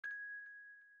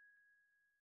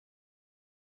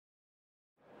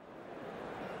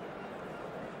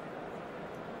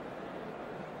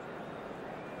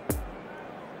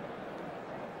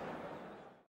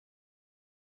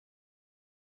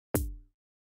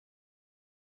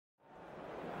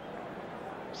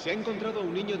Se ha encontrado a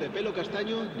un niño de pelo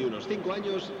castaño de unos 5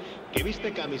 años que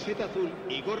viste camiseta azul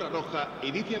y gorra roja y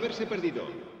dice haberse perdido.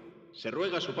 Se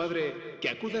ruega a su padre que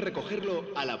acude a recogerlo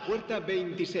a la puerta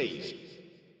 26.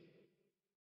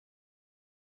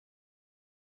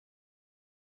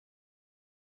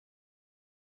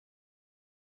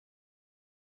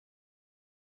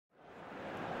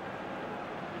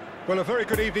 Well, a very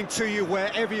good evening to you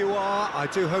wherever you are. I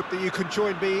do hope that you can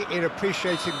join me in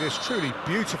appreciating this truly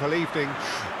beautiful evening,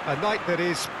 a night that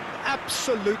is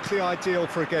absolutely ideal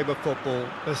for a game of football.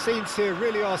 The scenes here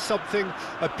really are something,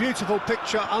 a beautiful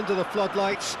picture under the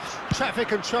floodlights.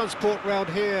 Traffic and transport round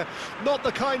here, not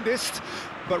the kindest,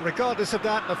 but regardless of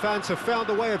that, the fans have found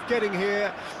a way of getting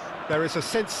here. There is a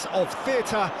sense of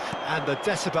theatre and the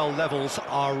decibel levels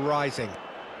are rising.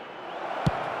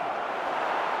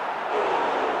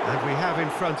 And we have in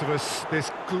front of us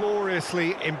this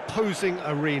gloriously imposing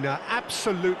arena,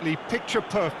 absolutely picture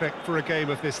perfect for a game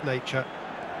of this nature.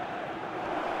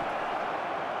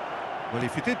 Well,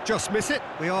 if you did just miss it,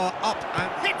 we are up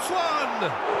and hits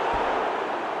one!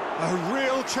 A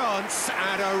real chance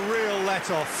and a real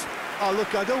let-off. Oh,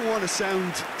 look, I don't want to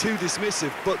sound too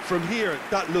dismissive, but from here,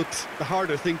 that looked the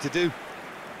harder thing to do.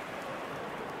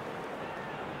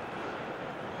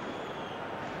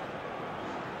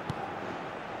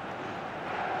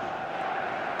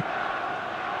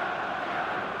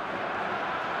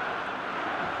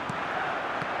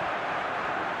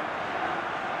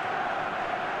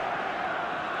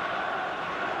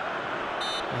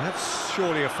 That's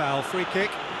surely a foul. Free kick.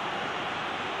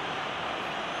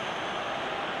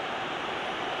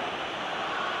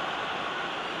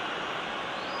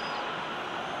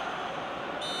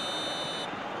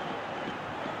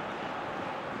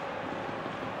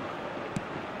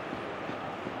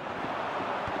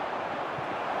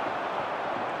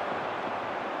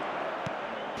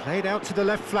 Played out to the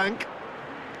left flank.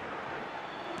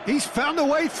 He's found a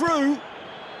way through.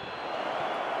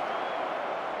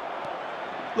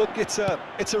 Look, it's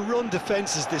a run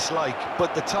defence's dislike,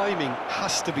 but the timing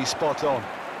has to be spot on.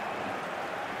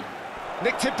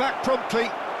 Nicked it back promptly.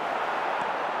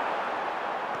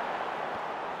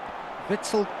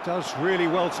 Witzel does really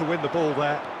well to win the ball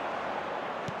there.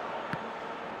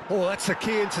 Oh, that's a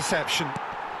key interception.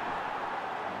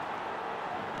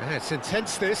 Yeah, it's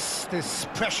intense, this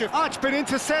pressure. Oh, it's been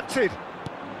intercepted.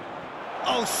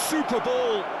 Oh, super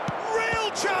ball.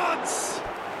 Real chance!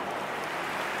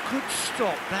 Good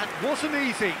stop, that wasn't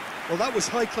easy. Well, that was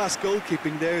high-class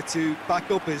goalkeeping there to back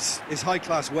up his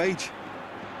high-class wage.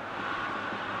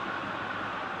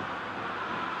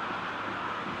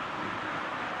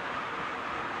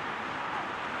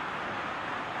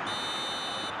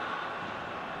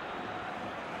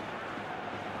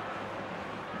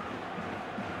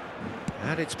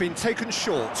 And it's been taken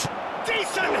short.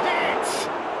 Decent hit!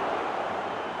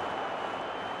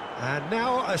 And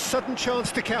now a sudden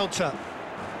chance to counter.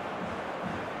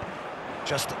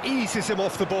 Just eases him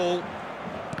off the ball.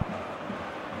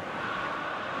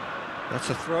 That's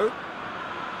a throw.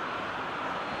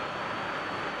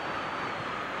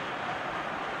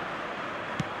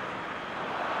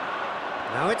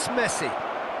 Now it's Messi.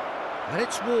 And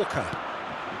it's Walker.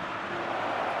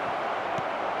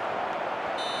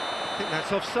 I think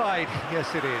that's offside.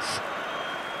 Yes, it is.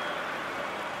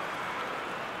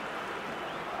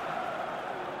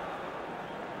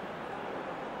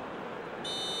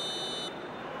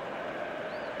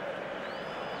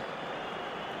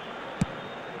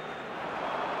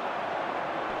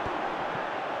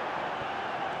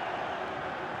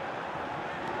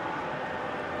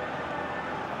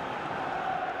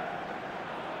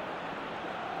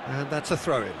 And that's a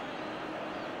throw-in.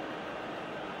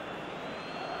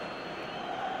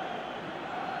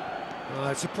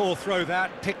 It's a poor throw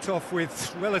that, picked off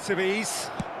with relative ease.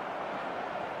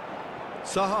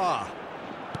 Zaha.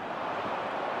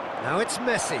 Now it's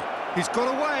Messi. He's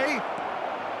got away.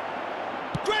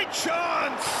 Great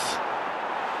chance!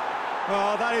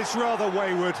 Oh, that is rather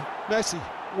wayward. Messi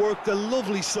worked a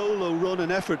lovely solo run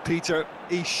and effort, Peter.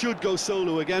 He should go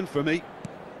solo again for me.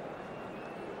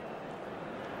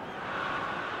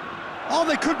 Oh,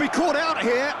 they could be caught out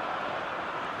here.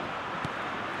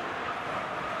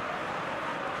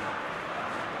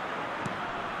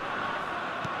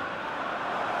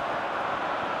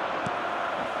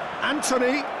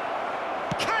 Anthony.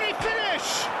 Can he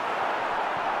finish?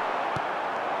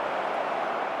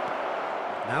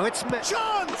 Now it's Messi.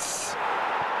 Chance!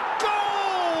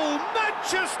 Goal!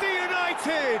 Manchester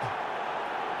United!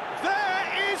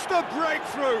 There is the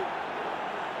breakthrough.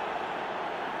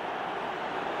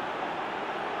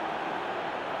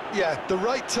 Yeah, the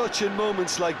right touch in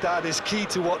moments like that is key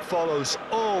to what follows.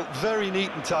 All very neat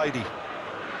and tidy.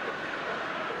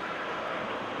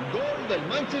 Gol del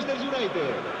Manchester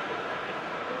United.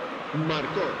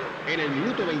 Marcó en el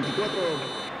minuto 24.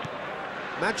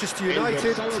 Manchester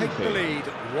United take the lead,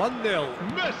 1-0.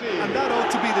 Messi. And that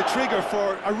ought to be the trigger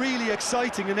for a really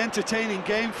exciting and entertaining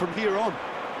game from here on.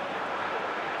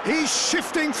 He's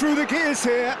shifting through the gears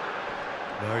here.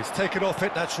 No, he's taken off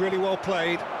it, that's really well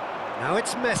played. Now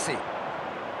it's Messi.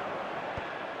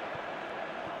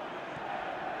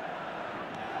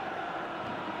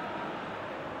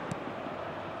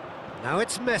 Now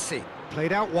it's Messi,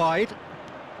 played out wide.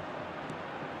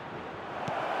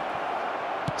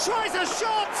 Tries a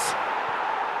shot!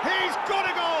 He's got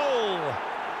a goal!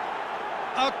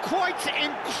 A quite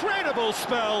incredible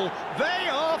spell. They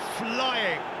are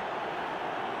flying.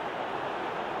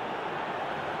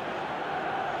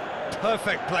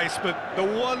 Perfect placement, the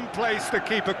one place the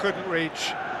keeper couldn't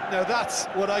reach. Now that's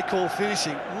what I call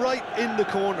finishing, right in the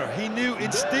corner. He knew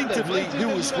instinctively who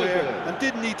was where and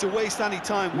didn't need to waste any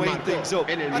time weighing things up.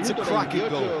 That's a cracking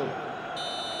goal.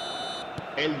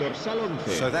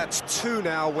 So that's 2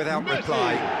 now without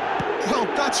reply. Well,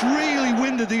 that's really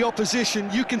winded the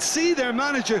opposition. You can see their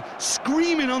manager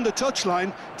screaming on the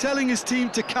touchline, telling his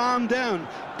team to calm down.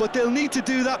 But they'll need to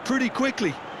do that pretty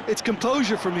quickly. It's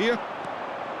composure from here.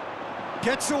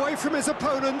 Gets away from his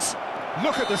opponents.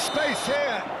 Look at the space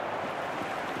here.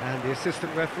 And the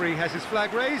assistant referee has his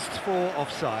flag raised for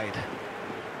offside.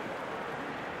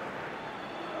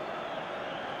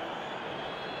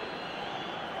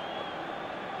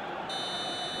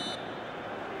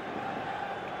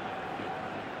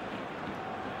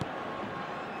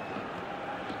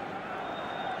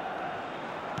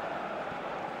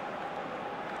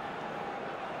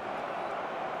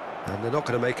 And they're not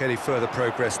going to make any further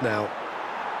progress now.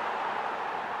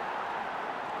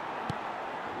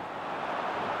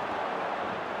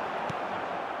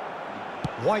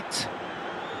 White.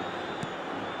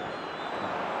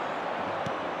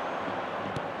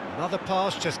 Another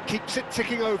pass just keeps it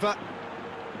ticking over.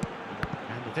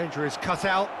 And the danger is cut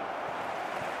out.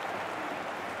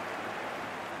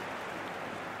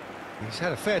 He's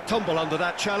had a fair tumble under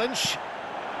that challenge.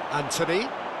 Anthony.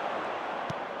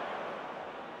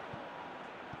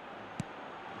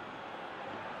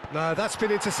 No, that's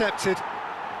been intercepted.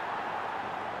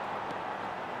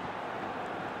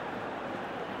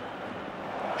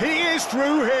 He is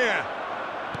through here.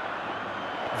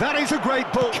 That is a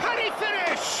great ball. Can he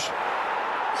finish?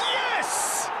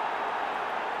 Yes!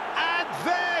 And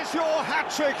there's your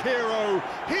hat-trick hero.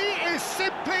 He is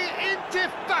simply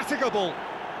indefatigable.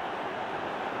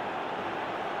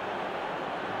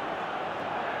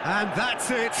 And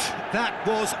that's it. That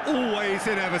was always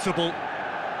inevitable.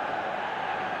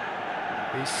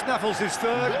 He snaffles his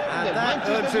third, and that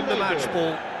earns him the match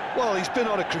ball. Well, he's been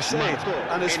on a crusade,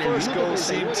 and his first goal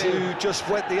seemed to just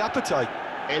whet the appetite.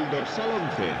 El dorsal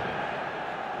 11.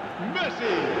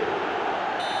 Messi.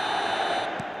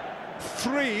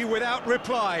 3 without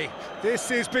reply.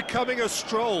 This is becoming a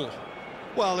stroll.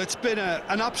 Well, it's been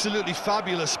an absolutely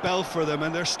fabulous spell for them,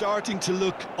 and they're starting to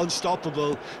look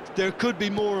unstoppable. There could be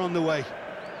more on the way.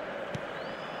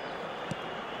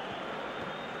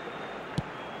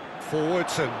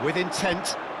 Forwards and with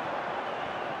intent.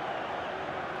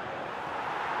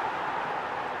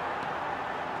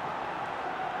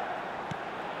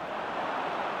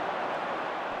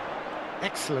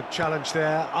 Excellent challenge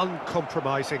there,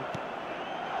 uncompromising.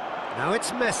 Now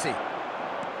it's Messi.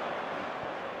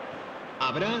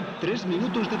 Habrá 3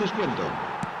 minutos de descuento.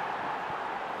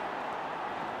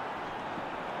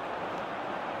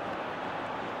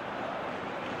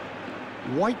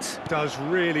 White does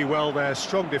really well there,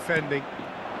 strong defending.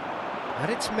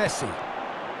 And it's Messi.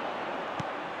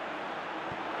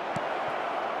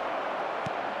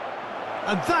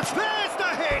 And there's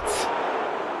the hit!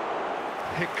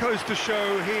 It goes to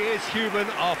show he is human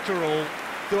after all.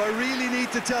 Do I really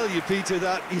need to tell you, Peter,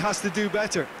 that he has to do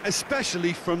better,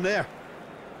 especially from there?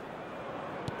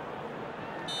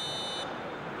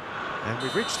 And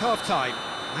we've reached half-time.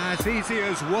 As easy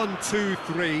as 1, 2,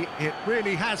 3. It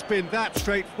really has been that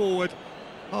straightforward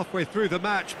halfway through the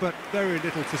match, but very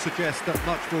little to suggest that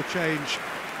much will change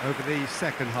over the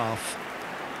second half.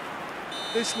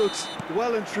 This looks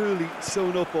well and truly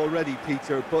sewn up already,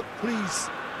 Peter, but please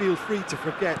feel free to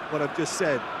forget what I've just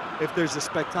said if there's a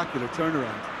spectacular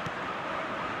turnaround.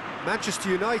 Manchester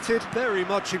United very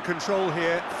much in control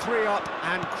here, 3 up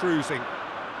and cruising.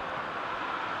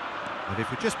 And if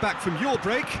you're just back from your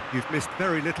break, you've missed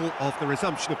very little of the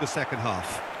resumption of the second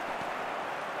half.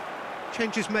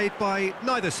 Changes made by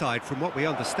neither side from what we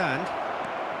understand.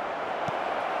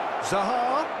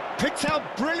 Zaha picked out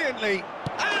brilliantly,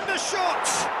 and the shot!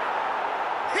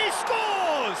 He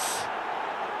scores!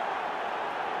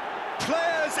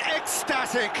 Players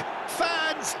ecstatic,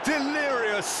 fans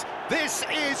delirious. This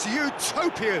is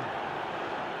utopian.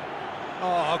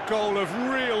 Oh, a goal of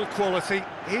real quality.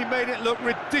 He made it look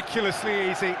ridiculously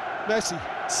easy. Messi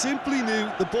simply knew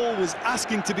the ball was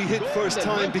asking to be hit first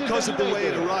time because of the way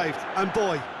it arrived. And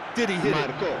boy, did he hit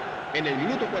it. En el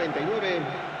minuto 49.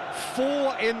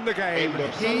 4 in the game.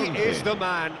 He is the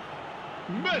man.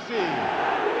 Messi.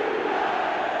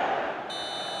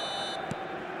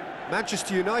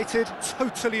 Manchester United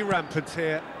totally rampant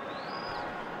here.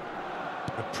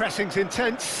 The pressing's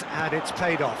intense and it's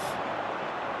paid off.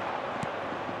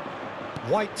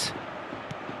 White.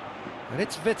 And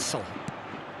it's Witsel.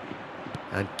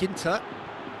 And Ginter.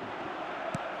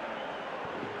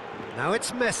 Now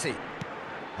it's Messi.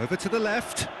 Over to the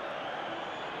left.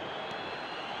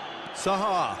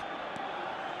 Zaha.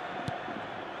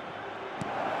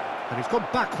 And he's gone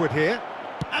backward here.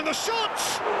 And the shot!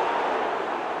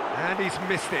 And he's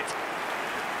missed it.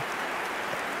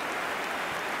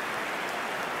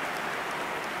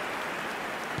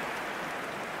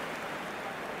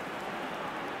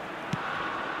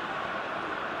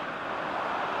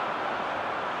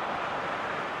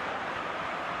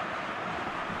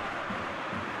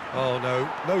 Oh no,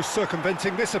 no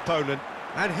circumventing this opponent.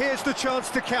 And here's the chance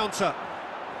to counter.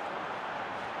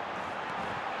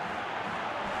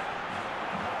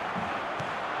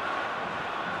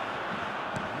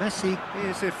 Messi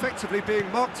is effectively being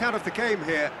marked out of the game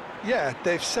here. Yeah,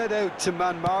 they've set out to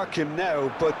man-mark him now,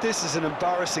 but this is an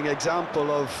embarrassing example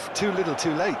of too little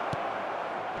too late.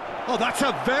 Oh, that's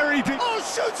a very deep... Oh,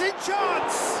 shooting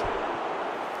chance!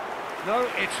 No,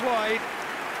 it's wide.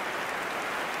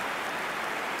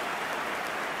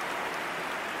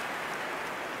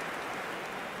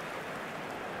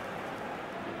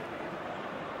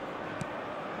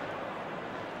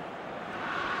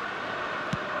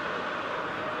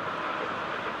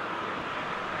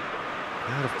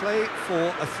 Out of play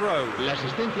for a throw. La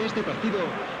asistencia a este partido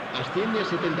asciende a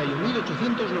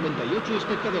 71.898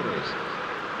 espectadores.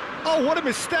 Oh, what a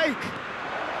mistake!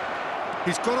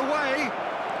 He's got away.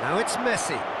 Now it's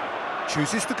Messi.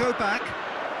 Chooses to go back.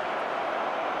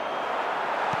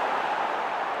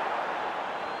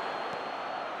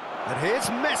 And here's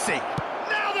Messi.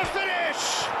 Now the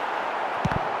finish!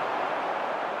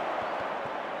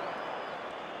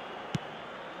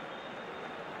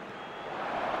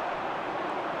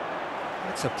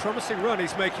 It's a promising run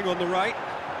he's making on the right.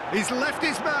 He's left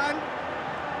his man.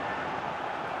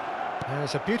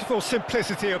 There's a beautiful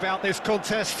simplicity about this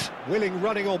contest. Willing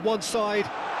running on one side.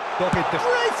 Dogged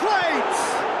Braithwaite!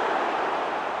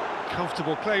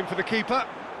 Comfortable claim for the keeper.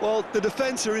 Well, the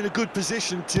defence are in a good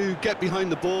position to get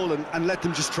behind the ball and let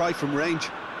them just try from range.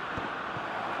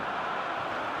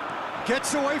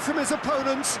 Gets away from his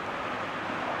opponents.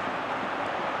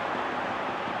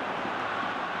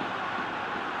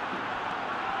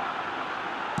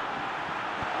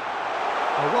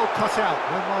 Well cut out,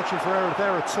 no margin for error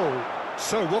there at all.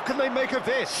 So what can they make of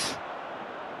this?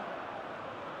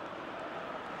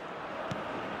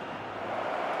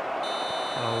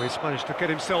 Oh, he's managed to get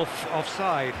himself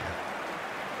offside.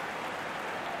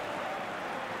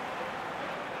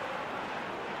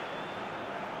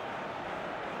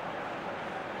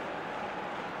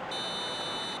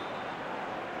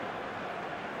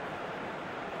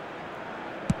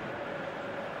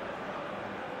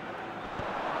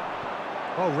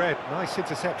 Oh, red, nice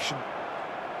interception.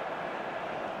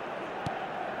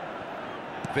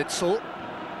 Witsel.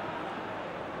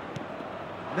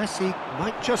 Messi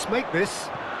might just make this.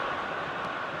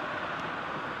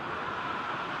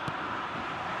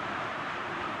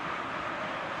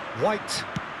 White.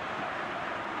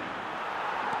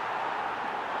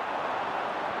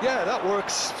 Yeah, that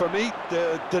works for me.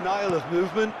 The denial of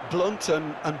movement, blunt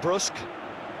and brusque.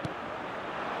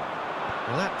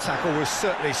 Well, that tackle was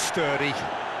certainly sturdy.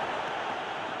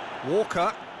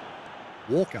 Walker.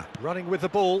 Walker running with the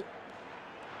ball.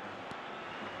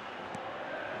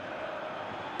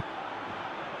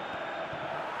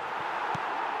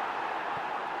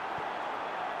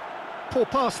 Poor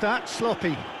pass that,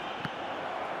 sloppy.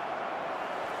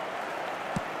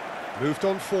 Moved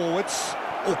on forwards.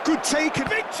 Oh, good take and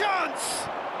big chance!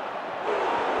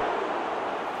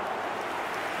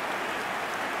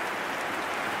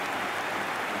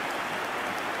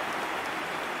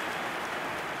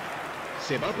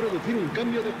 Se va a producir un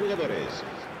cambio de jugadores.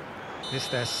 It's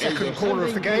their second corner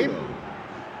of the game.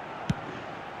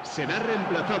 Será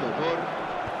reemplazado por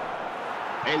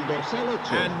el dorsal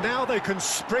 8. And now they can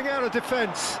spring out of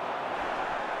defence.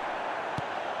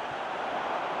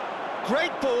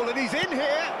 Great ball, and he's in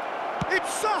here.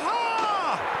 It's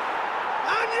Zaha!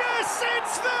 And yes,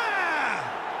 it's there!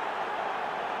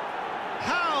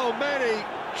 How many,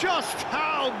 just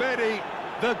how many?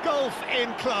 The gulf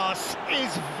in class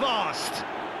is vast.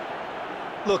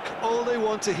 Look, all they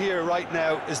want to hear right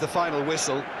now is the final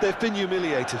whistle. They've been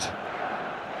humiliated.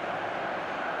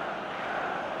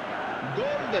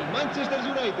 Gol del Manchester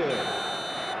United.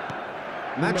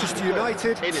 Manchester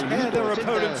United tear their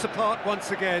opponents apart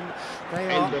once again.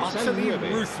 They are utterly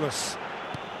ruthless.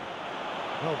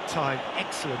 Well timed,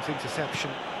 excellent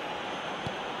interception.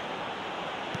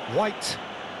 White.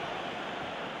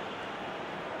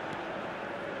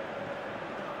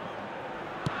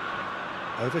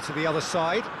 Over to the other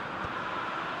side.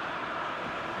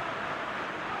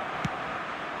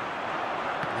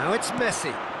 Now it's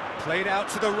Messi. Played out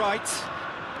to the right.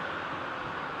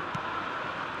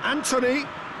 Anthony.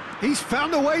 He's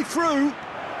found a way through.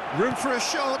 Room for a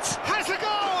shot. Has a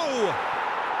goal!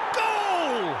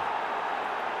 Goal!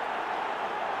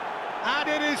 And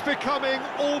it is becoming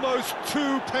almost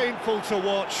too painful to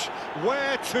watch.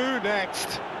 Where to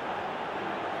next?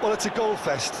 Well, it's a goal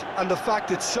fest, and the fact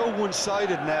it's so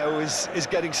one-sided now is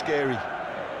getting scary.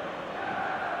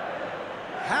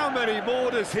 How many more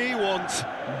does he want?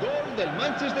 Gol del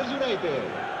Manchester United.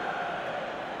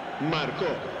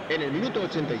 Marcó en el minuto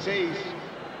 86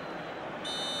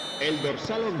 el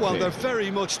dorsal 11. Well, they're very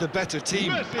much the better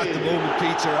team at the moment,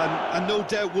 Peter, and no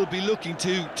doubt will be looking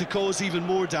to cause even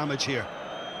more damage here.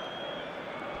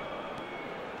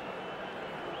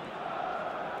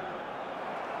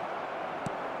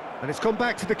 And it's gone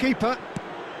back to the keeper.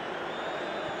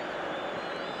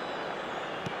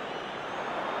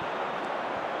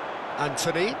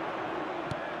 Anthony.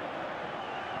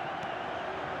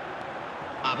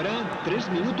 Habrá 3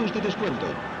 minutos de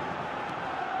descuento.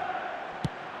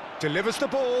 Delivers the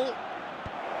ball.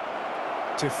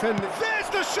 Defend. There's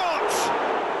the shot!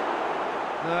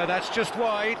 No, that's just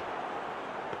wide.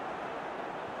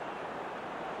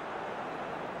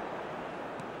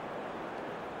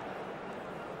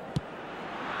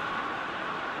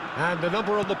 And the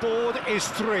number on the board is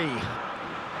 3.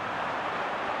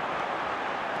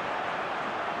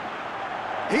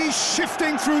 He's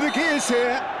shifting through the gears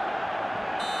here.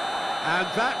 And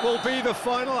that will be the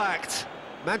final act.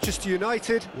 Manchester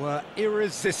United were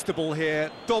irresistible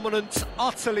here. Dominant,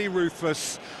 utterly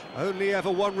ruthless. Only ever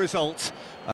one result.